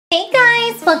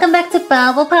Welcome back to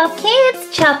Bubble Pop Kids.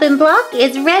 Chopping Block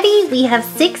is ready. We have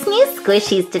 6 new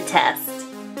squishies to test.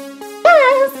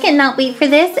 Yes, cannot wait for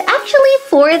this. Actually,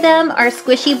 4 of them are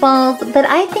squishy balls, but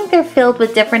I think they're filled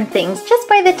with different things just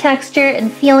by the texture and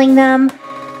feeling them.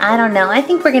 I don't know. I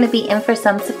think we're going to be in for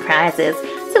some surprises.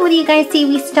 So what do you guys see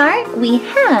we start? We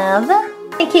have...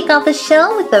 I kick off the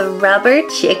show with a rubber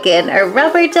chicken or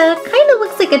rubber duck. Kind of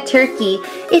looks like a turkey.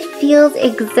 It feels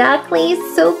exactly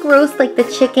so gross like the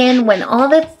chicken when all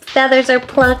the feathers are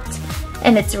plucked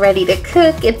and it's ready to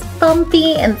cook. It's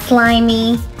bumpy and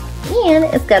slimy and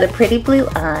it's got a pretty blue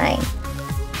eye.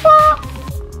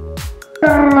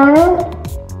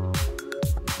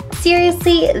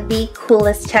 Seriously, the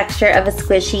coolest texture of a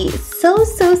squishy. So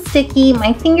sticky.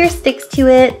 My finger sticks to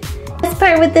it. The best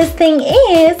part with this thing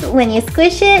is when you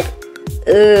squish it,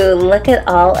 ooh, look at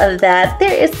all of that.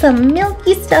 There is some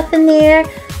milky stuff in there.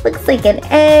 Looks like an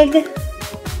egg.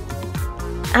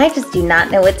 I just do not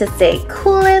know what to say.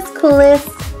 Coolest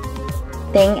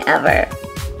thing ever.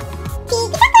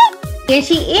 Here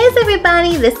she is,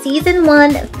 everybody, the season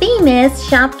 1 famous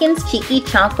Shopkins Cheeky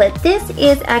Chocolate. This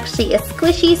is actually a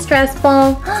squishy stress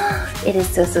ball. It is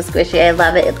so squishy. I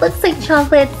love it. It looks like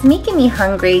chocolate. It's making me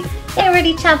hungry. I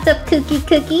already chopped up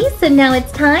cookies, so now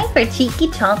it's time for Cheeky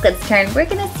Chocolate's turn. We're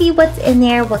gonna see what's in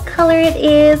there, what color it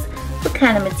is, what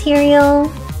kind of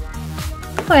material.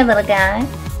 Poor little guy.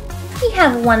 We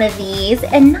have one of these,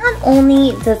 and not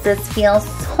only does this feel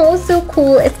so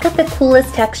cool, it's got the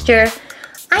coolest texture.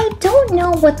 I don't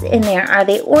know what's in there. Are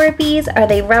they Orbeez? Are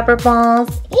they rubber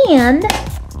balls? And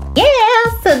yeah,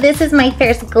 so this is my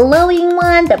first glowing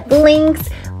one that blinks.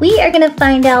 We are gonna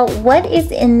find out what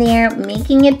is in there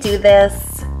making it do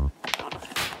this.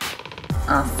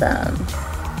 Awesome.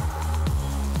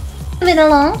 Moving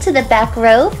along to the back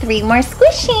row, 3 more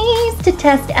squishies to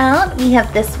test out. We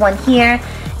have this one here.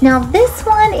 Now this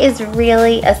one is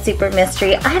really a super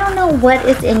mystery. I don't know what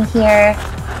is in here.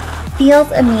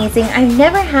 Feels amazing. I've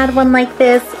never had one like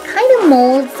this. Kind of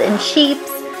molds and shapes,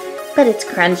 but it's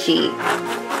crunchy.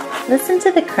 Listen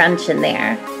to the crunch in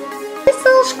there. This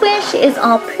little squish is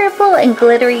all purple and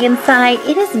glittery inside.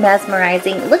 It is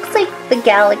mesmerizing. It looks like the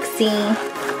galaxy.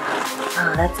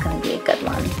 Oh, that's gonna be a good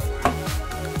one.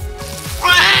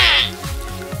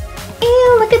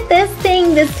 Ew, look at this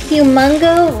thing, this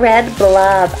humongo red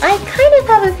blob. I kind of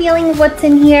have a feeling of what's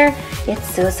in here.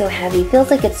 It's so heavy. Feels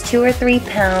like it's 2 or 3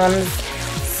 pounds.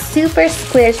 Super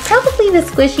squish. Probably the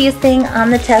squishiest thing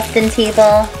on the testing table.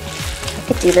 I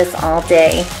could do this all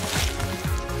day.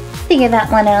 Figure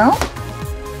that one out.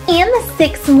 And the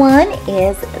 6th one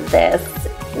is this.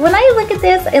 When I look at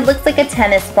this, it looks like a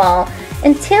tennis ball.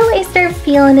 Until I start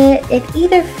feeling it, it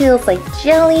either feels like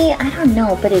jelly, I don't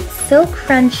know, but it's so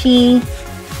crunchy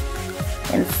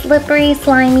and slippery,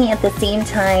 slimy at the same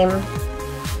time.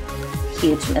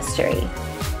 Huge mystery.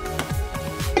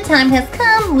 The time has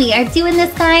come. We are doing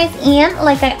this, guys, and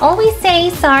like I always say,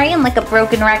 sorry, I'm like a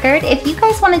broken record. If you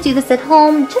guys want to do this at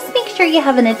home, just make sure you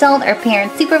have an adult or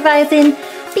parent supervising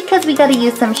because we got to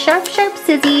use some sharp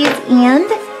scissors, and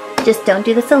just don't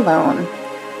do this alone.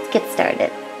 Let's get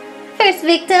started. First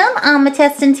victim on the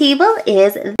testing table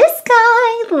is this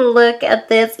guy. Look at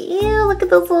this. Ew, look at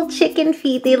those little chicken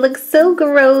feet. They look so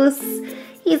gross.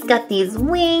 He's got these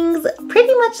wings.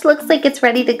 Pretty much looks like it's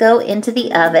ready to go into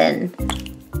the oven.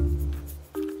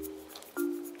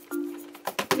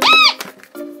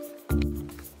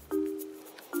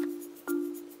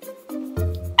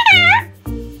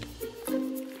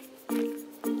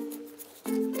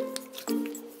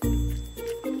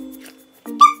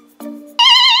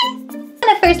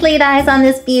 First laid eyes on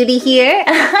this beauty here,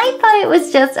 I thought it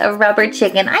was just a rubber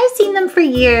chicken. I've seen them for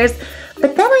years,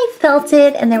 but then I felt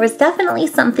it and there was definitely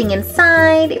something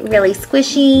inside, really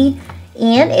squishy,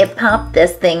 and it popped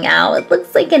this thing out. It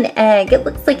looks like an egg. It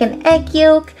looks like an egg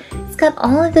yolk. It's got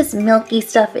all of this milky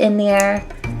stuff in there.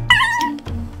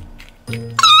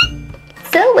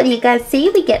 So what do you guys see?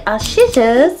 We get our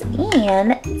scissors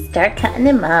and start cutting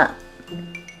them up.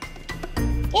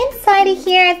 Inside of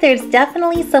here, there's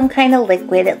definitely some kind of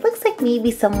liquid. It looks like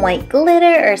maybe some white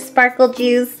glitter or sparkle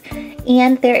juice.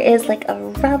 And there is like a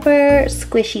rubber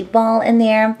squishy ball in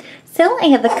there. So I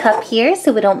have a cup here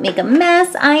so we don't make a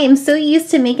mess. I am so used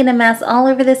to making a mess all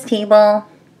over this table.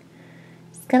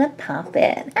 Just gonna pop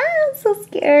it. Ah, I'm so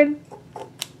scared.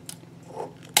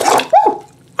 Woo!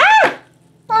 Ah!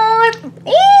 Oh,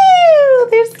 ew,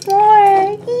 there's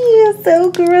more. Ew,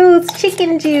 so gross.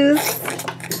 Chicken juice.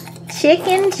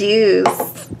 Chicken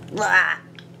juice. Blah.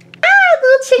 Ah,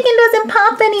 little chicken doesn't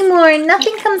pop anymore.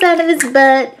 Nothing comes out of his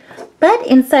butt. But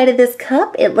inside of this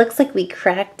cup, it looks like we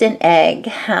cracked an egg.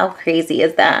 How crazy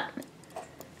is that?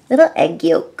 Little egg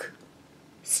yolk.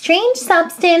 Strange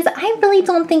substance. I really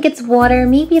don't think it's water.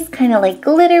 Maybe it's kind of like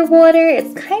glitter water.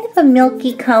 It's kind of a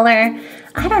milky color.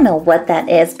 I don't know what that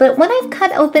is, but when I've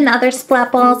cut open other splat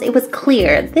balls, it was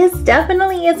clear. This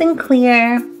definitely isn't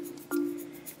clear.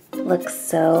 Looks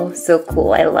so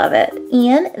cool. I love it.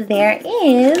 And there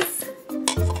is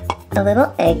a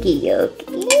little eggy yolk.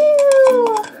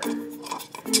 Ew!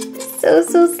 So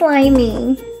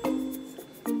slimy.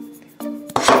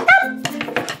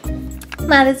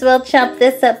 Might as well chop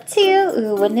this up too.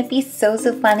 Ooh, wouldn't it be so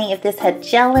funny if this had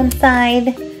gel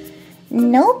inside?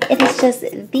 Nope, it is just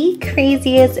the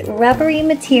craziest rubbery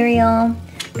material.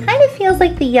 Kind of feels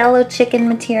like the yellow chicken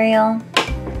material.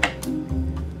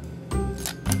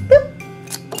 Boop.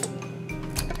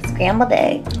 Scrambled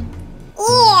egg.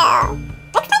 Ew,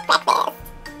 looks like breakfast.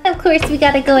 Of course, we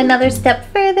gotta go another step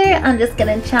further. I'm just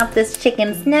gonna chop this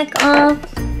chicken's neck off.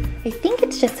 I think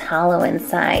it's just hollow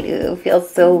inside. Ooh, feels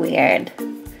so weird.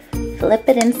 Flip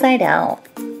it inside out.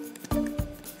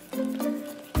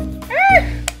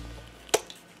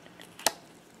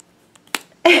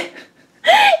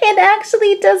 It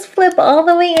actually does flip all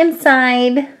the way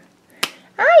inside.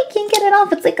 I can't get it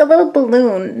off. It's like a little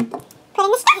balloon. Put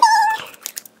in the stuffing.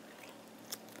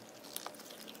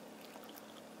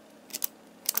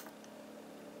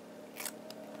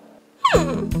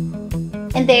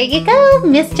 And there you go.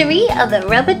 Mystery of the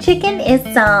rubber chicken is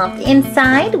solved.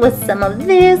 Inside was some of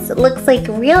this. Looks like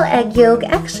real egg yolk.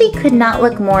 Actually could not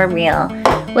look more real.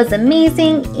 Was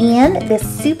amazing. And this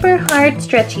super hard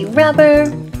stretchy rubber.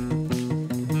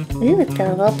 Ooh, it's got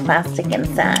a little plastic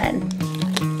inside.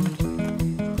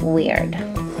 Weird.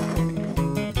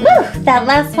 Woo! That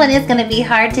last one is gonna be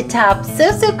hard to top.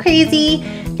 So crazy.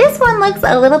 This one looks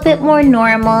a little bit more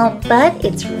normal, but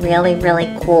it's really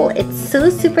cool. It's so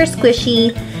super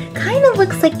squishy. Kind of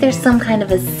looks like there's some kind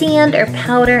of a sand or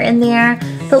powder in there,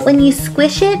 but when you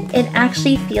squish it, it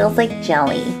actually feels like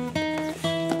jelly.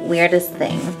 Weirdest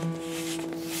thing.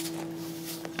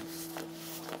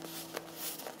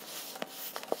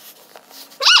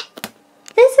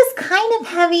 This is kind of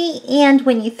heavy, and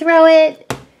when you throw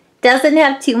it, doesn't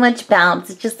have too much bounce.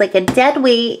 It's just like a dead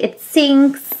weight. It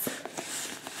sinks.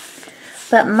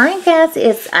 But my guess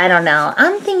is, I don't know.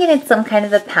 I'm thinking it's some kind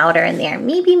of a powder in there.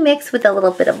 Maybe mixed with a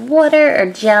little bit of water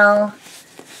or gel.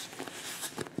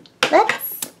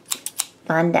 Let's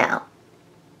find out.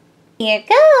 Here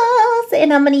goes.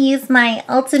 And I'm going to use my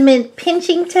ultimate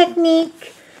pinching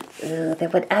technique. Ooh,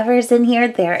 whatever's in here,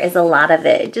 there is a lot of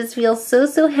it. It just feels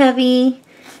so heavy.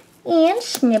 And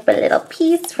snip a little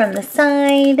piece from the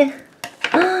side.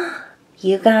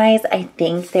 You guys, I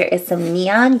think there is some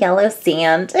neon yellow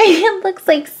sand. It looks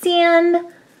like sand.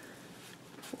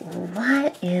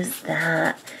 What is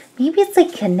that? Maybe it's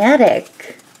like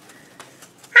kinetic.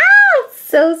 Ah, it's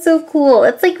so cool.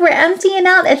 It's like we're emptying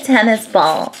out a tennis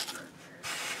ball.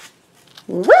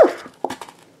 Woo!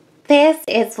 This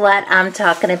is what I'm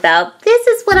talking about. This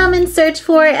is what I'm in search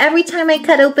for. Every time I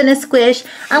cut open a squish,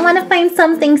 I want to find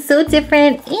something so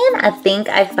different, and I think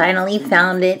I finally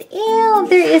found it. Ew,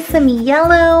 there is some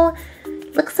yellow,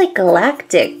 looks like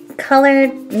galactic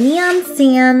colored neon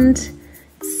sand.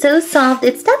 So soft.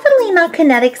 It's definitely not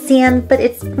kinetic sand, but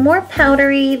it's more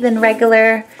powdery than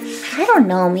regular. I don't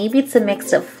know, maybe it's a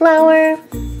mix of flour.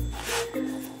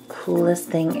 Coolest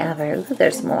thing ever. Ooh,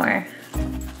 there's more.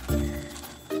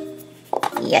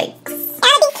 Yikes.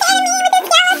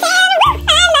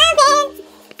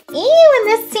 Ew, and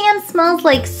this sand smells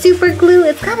like super glue.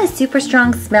 It's got a super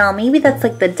strong smell. Maybe that's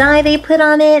like the dye they put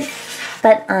on it,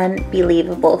 but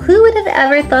unbelievable. Who would have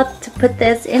ever thought to put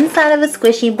this inside of a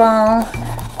squishy ball?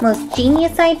 Most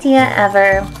genius idea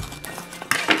ever.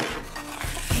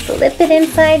 Flip it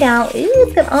inside out. Ooh,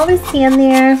 it's got all this sand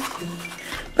there.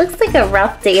 Looks like a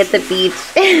rough day at the beach.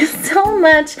 So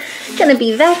much. Gonna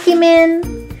be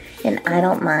vacuuming. And I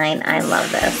don't mind. I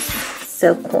love this.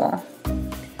 So cool.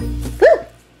 Woo!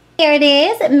 Here it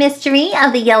is. Mystery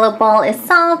of the yellow ball is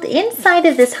solved. Inside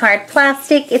of this hard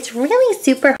plastic, it's really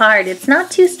super hard. It's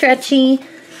not too stretchy.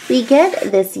 We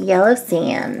get this yellow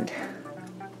sand.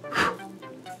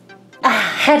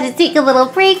 Had to take a little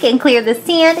break and clear the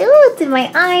sand. Ooh, it's in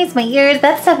my eyes, my ears.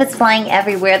 That stuff is flying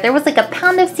everywhere. There was like a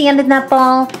pound of sand in that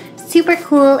ball. Super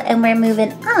cool. And we're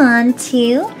moving on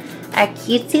to our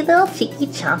cutesy little cheeky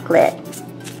chocolate.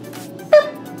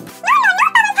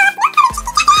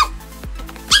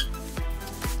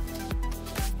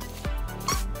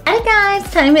 Alright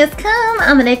guys, time has come.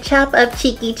 I'm gonna chop up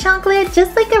cheeky chocolate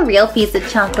just like a real piece of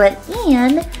chocolate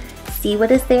and see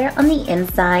what is there on the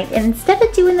inside. And instead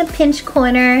of doing the pinch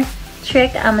corner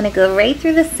trick, I'm gonna go right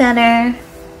through the center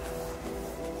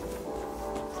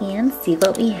and see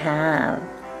what we have.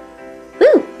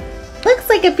 Woo! Looks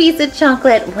like a piece of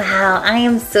chocolate. Wow, I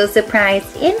am so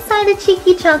surprised. Inside a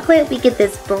cheeky chocolate, we get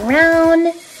this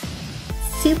brown,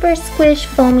 super squish,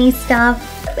 foamy stuff.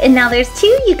 And now there's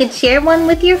two. You could share one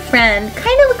with your friend.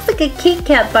 Kind of looks like a Kit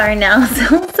Kat bar now,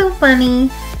 so funny.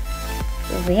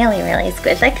 Really, really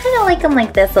squished. I kind of like them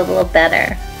like this a little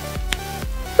better.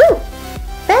 Woo!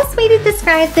 Best way to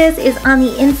describe this is on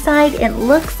the inside, it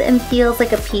looks and feels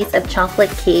like a piece of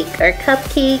chocolate cake or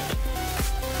cupcake.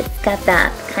 It's got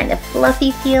that kind of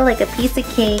fluffy feel, like a piece of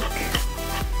cake.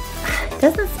 It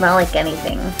doesn't smell like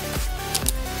anything.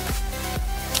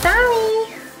 Sorry!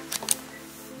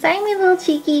 Sorry, my little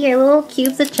cheeky, your little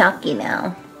cubes of chalky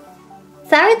now.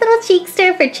 Sorry, little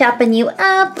cheekster, for chopping you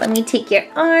up. Let me take your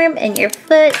arm and your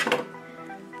foot.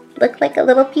 Look like a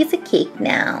little piece of cake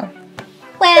now.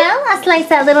 Well, I'll slice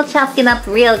that little chopkin up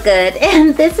real good.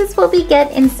 And this is what we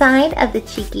get inside of the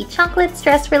cheeky chocolate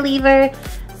stress reliever.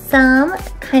 Some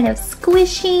kind of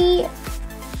squishy,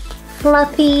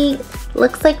 fluffy,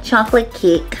 looks like chocolate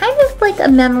cake. Kind of like a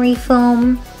memory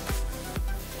foam.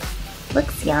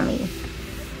 Looks yummy.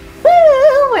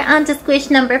 Woo! We're on to squish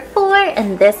number 4,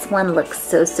 and this one looks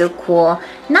so cool.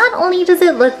 Not only does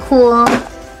it look cool,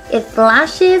 it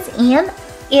flashes and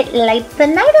it lights the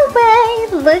night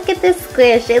away. Look at this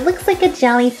squish. It looks like a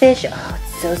jellyfish. Oh,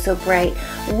 it's so bright.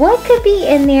 What could be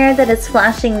in there that is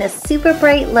flashing this super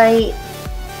bright light?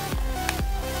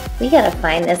 We gotta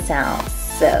find this out.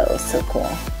 So cool.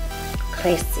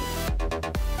 Crazy.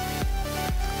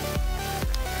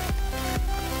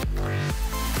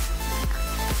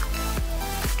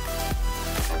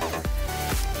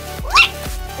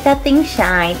 That thing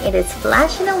shine. It is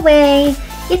flashing away.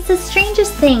 It's the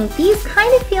strangest thing. These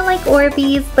kind of feel like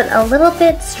Orbeez, but a little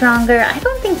bit stronger. I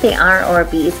don't think they are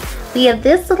Orbeez. We have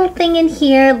this little thing in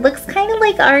here. Looks kind of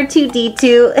like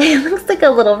R2-D2. It looks like a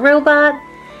little robot.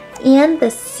 And the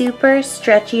super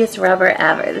stretchiest rubber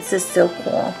ever. This is so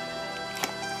cool.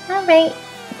 Alright,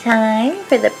 time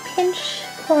for the pinch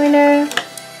corner.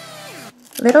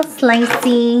 Little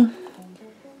slicey.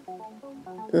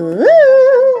 Ooh,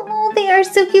 oh, they are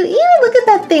so cute. Ew, look at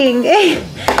that thing.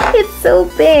 It's so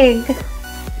big.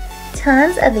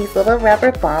 Tons of these little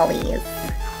rubber ballies.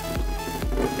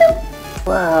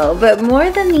 Whoa, but more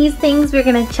than these things, we're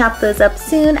gonna chop those up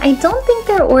soon. I don't think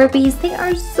they're Orbeez. They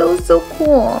are so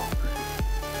cool.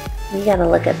 We gotta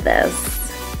look at this.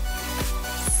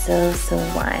 So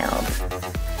wild.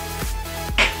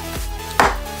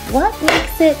 What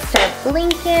makes it start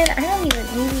blinking? I don't even,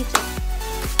 maybe just,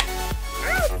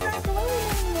 it's not glowing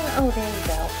anymore. Oh, there you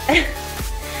go.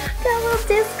 Got a little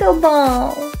disco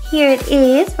ball. Here it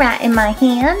is, right in my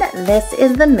hand. This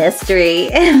is the mystery.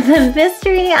 The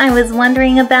mystery I was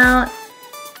wondering about.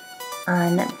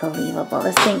 Unbelievable.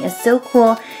 This thing is so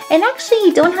cool. And actually,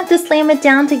 you don't have to slam it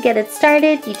down to get it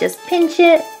started. You just pinch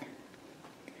it.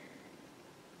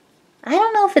 I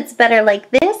don't know if it's better like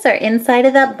this or inside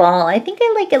of that ball. I think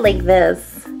I like it like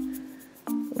this.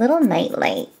 Little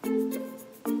nightlight.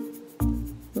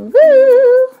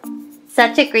 Woo!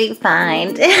 Such a great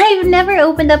find. I've never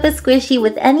opened up a squishy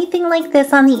with anything like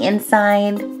this on the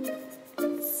inside.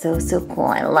 So cool.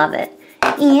 I love it.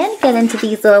 And get into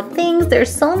these little things.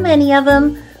 There's so many of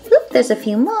them. Oop, there's a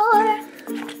few more.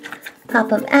 Pop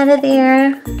them out of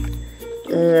there.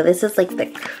 Ooh, this is like the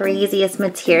craziest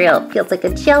material. It feels like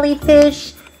a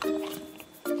jellyfish.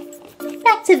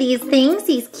 Back to these things,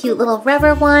 these cute little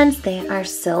rubber ones. They are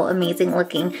so amazing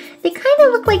looking. They kind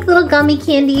of look like little gummy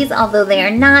candies, although they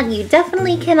are not. You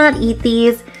definitely cannot eat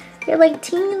these. They're like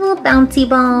teeny little bouncy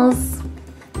balls.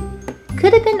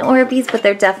 Could have been Orbeez, but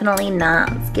they're definitely not.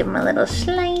 Let's give them a little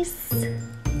slice.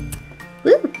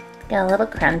 Ooh, got a little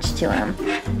crunch to them.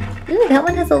 Ooh, that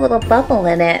one has a little bubble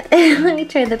in it. Let me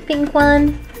try the pink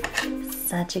one.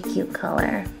 Such a cute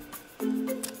color.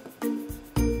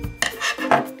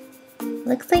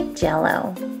 Looks like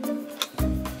Jell-O.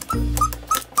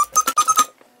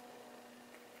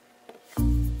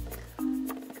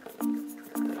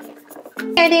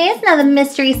 There it is, now the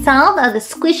mystery solved of the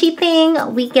squishy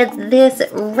thing. We get this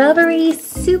rubbery,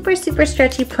 super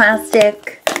stretchy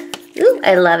plastic. Ooh,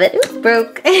 I love it. Ooh,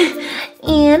 broke.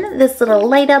 And this little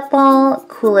light up ball,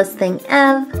 coolest thing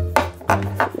ever,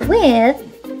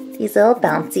 with these little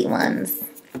bouncy ones.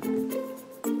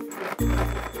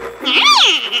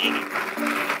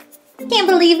 Can't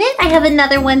believe it, I have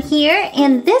another one here,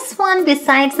 and this one,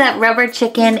 besides that rubber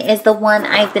chicken, is the one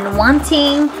I've been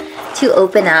wanting to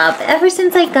open up ever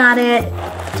since I got it.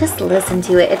 Just listen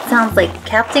to it. It sounds like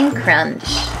Captain Crunch.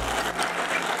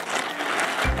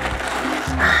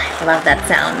 I love that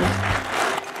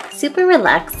sound. Super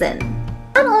relaxing.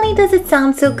 Not only does it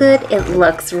sound so good, it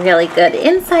looks really good.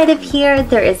 Inside of here,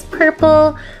 there is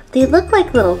purple, They look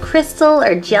like little crystal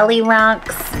or jelly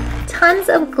rocks. Tons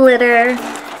of glitter.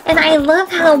 And I love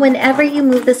how whenever you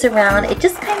move this around, it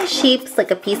just kind of shapes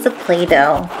like a piece of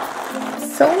Play-Doh.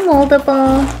 So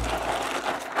moldable.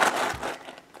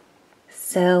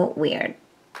 So weird.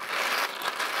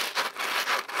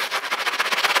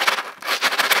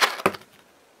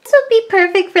 This would be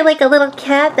perfect for like a little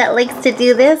cat that likes to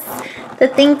do this. The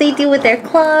things they do with their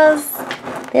claws.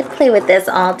 They'd play with this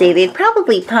all day. They'd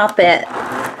probably pop it.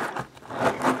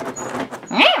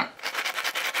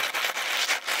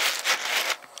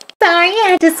 Sorry, I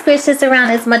had to squish this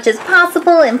around as much as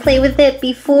possible and play with it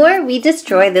before we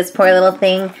destroy this poor little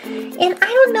thing. And I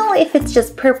don't know if it's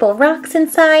just purple rocks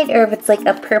inside or if it's like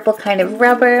a purple kind of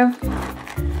rubber.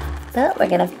 But we're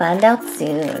gonna find out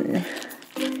soon.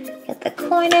 Get the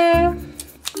corner.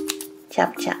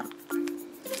 Chop, chop.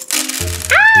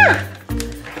 Ah!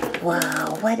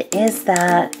 Wow, what is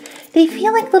that? They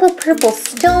feel like little purple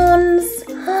stones.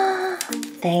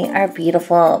 They are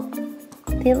beautiful.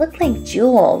 They look like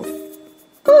jewels.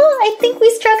 Oh, I think we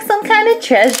struck some kind of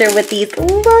treasure with these.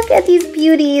 Look at these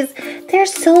beauties. They're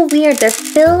so weird. They're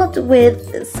filled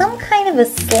with some kind of a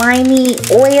slimy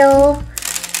oil.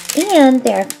 And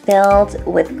they're filled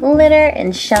with glitter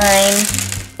and shine.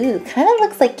 Ooh, kind of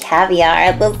looks like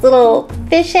caviar. Those little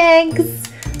fish eggs,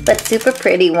 but super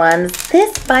pretty ones.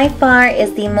 This by far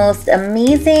is the most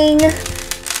amazing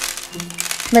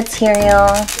material.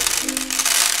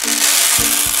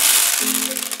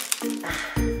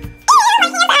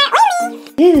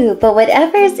 Ooh, but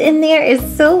whatever's in there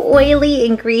is so oily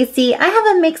and greasy. I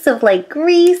have a mix of like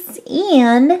grease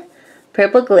and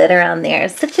purple glitter on there.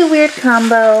 Such a weird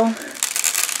combo.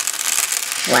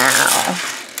 Wow.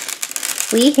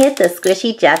 We hit the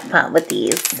squishy jackpot with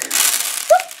these.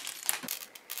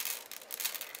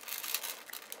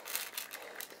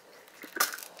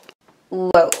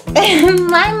 Whoa.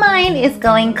 My mind is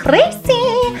going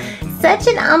crazy. Such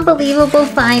an unbelievable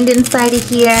find inside of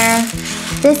here.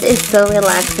 This is so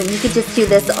relaxing. You could just do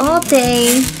this all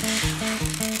day.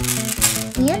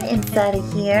 And inside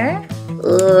of here,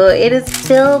 ooh, it is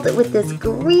filled with this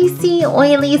greasy,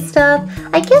 oily stuff.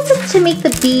 I guess it's to make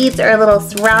the beads or little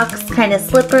rocks kind of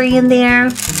slippery in there.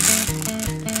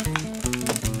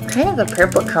 Kind of a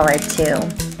purple color too.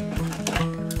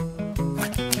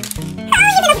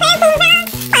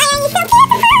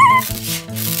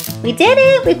 We did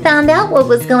it! We found out what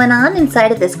was going on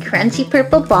inside of this crunchy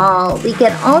purple ball. We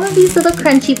get all of these little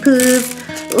crunchy poos.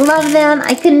 Love them.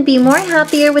 I couldn't be more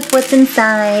happier with what's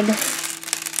inside.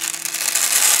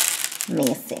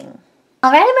 Amazing.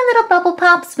 Alright, my little bubble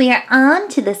pops, we are on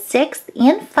to the 6th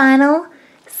and final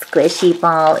squishy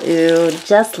ball. Ooh,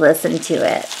 just listen to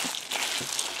it.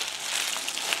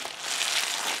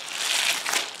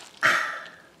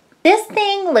 This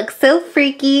thing looks so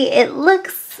freaky. It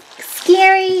looks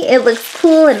scary. It looks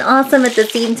cool and awesome at the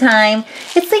same time.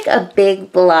 It's like a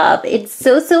big blob. It's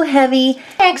so heavy.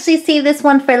 I actually saved this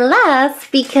one for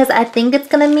last because I think it's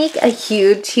gonna make a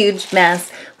huge mess.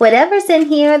 Whatever's in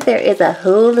here, there is a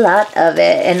whole lot of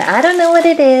it, and I don't know what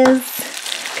it is.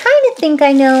 Kind of think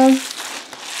I know.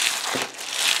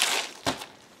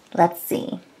 Let's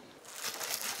see.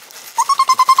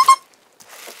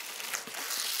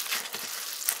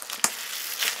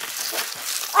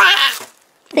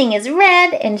 Thing is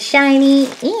red and shiny,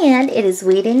 and it is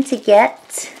waiting to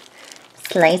get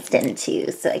sliced into.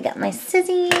 So I got my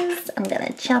scissors. I'm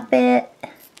gonna chop it.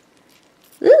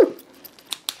 Ooh!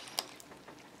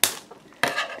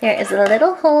 There is a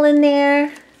little hole in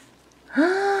there.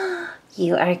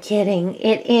 You are kidding.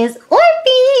 It is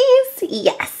Orbeez!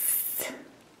 Yes!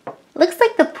 Looks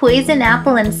like the poison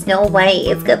apple in Snow White.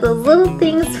 It's got those little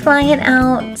things flying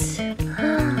out.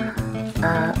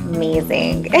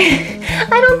 Amazing.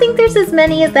 I don't think there's as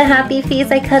many as the happy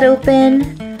face I cut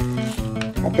open,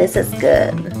 but this is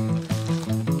good.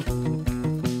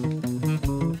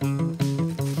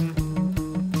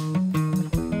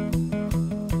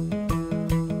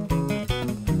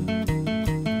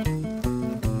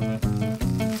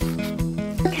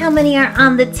 Look how many are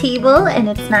on the table, and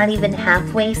it's not even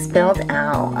halfway spilled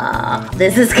out. Oh,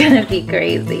 this is gonna be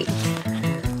crazy.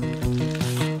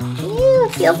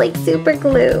 It feels like super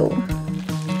glue.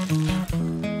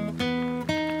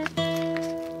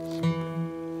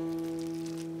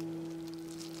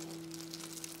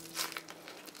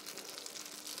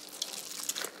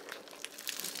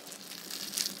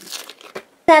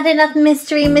 Is that enough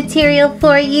mystery material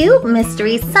for you?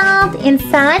 Mystery solved.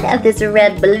 Inside of this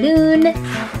red balloon,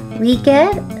 we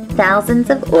get thousands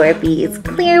of Orbeez.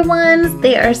 Clear ones.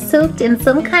 They are soaked in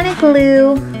some kind of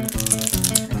glue.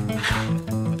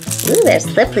 Ooh, they're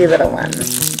slippery little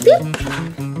ones. Boop.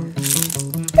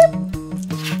 Boop.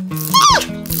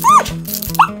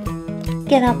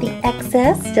 Get out the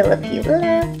excess, still a few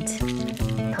left.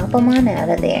 Pop them on out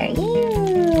of there.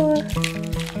 Ew.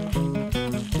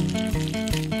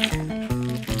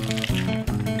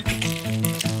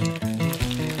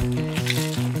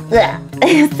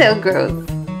 Ugh, so gross.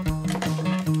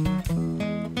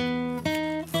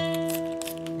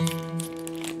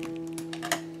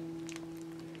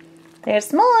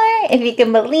 There's more, if you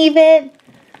can believe it.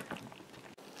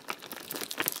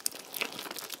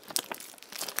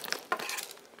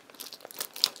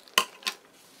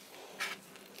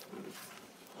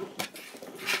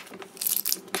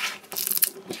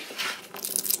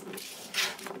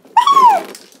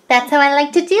 That's how I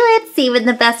like to do it, saving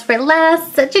the best for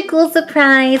last. Such a cool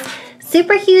surprise.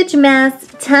 Super huge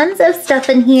mess, tons of stuff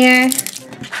in here.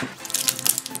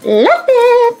 Love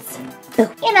it!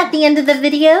 Oh, and at the end of the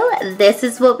video, this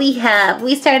is what we have.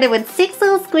 We started with 6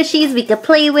 little squishies we could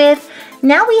play with.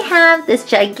 Now we have this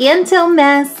giganto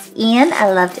mess, and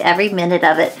I loved every minute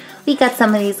of it. We got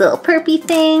some of these little perpy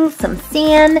things, some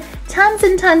sand, tons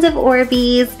and tons of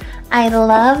Orbeez. I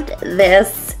loved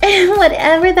this.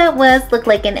 Whatever that was looked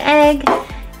like an egg,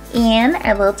 and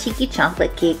our little cheeky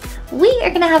chocolate cake. We are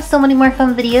going to have so many more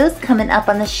fun videos coming up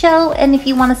on the show, and if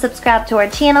you want to subscribe to our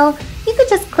channel, you could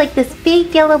just click this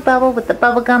big yellow bubble with the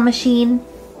bubblegum machine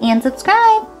and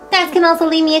subscribe. You guys can also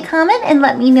leave me a comment and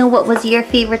let me know what was your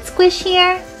favorite squish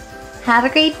here. Have a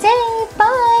great day.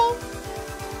 Bye.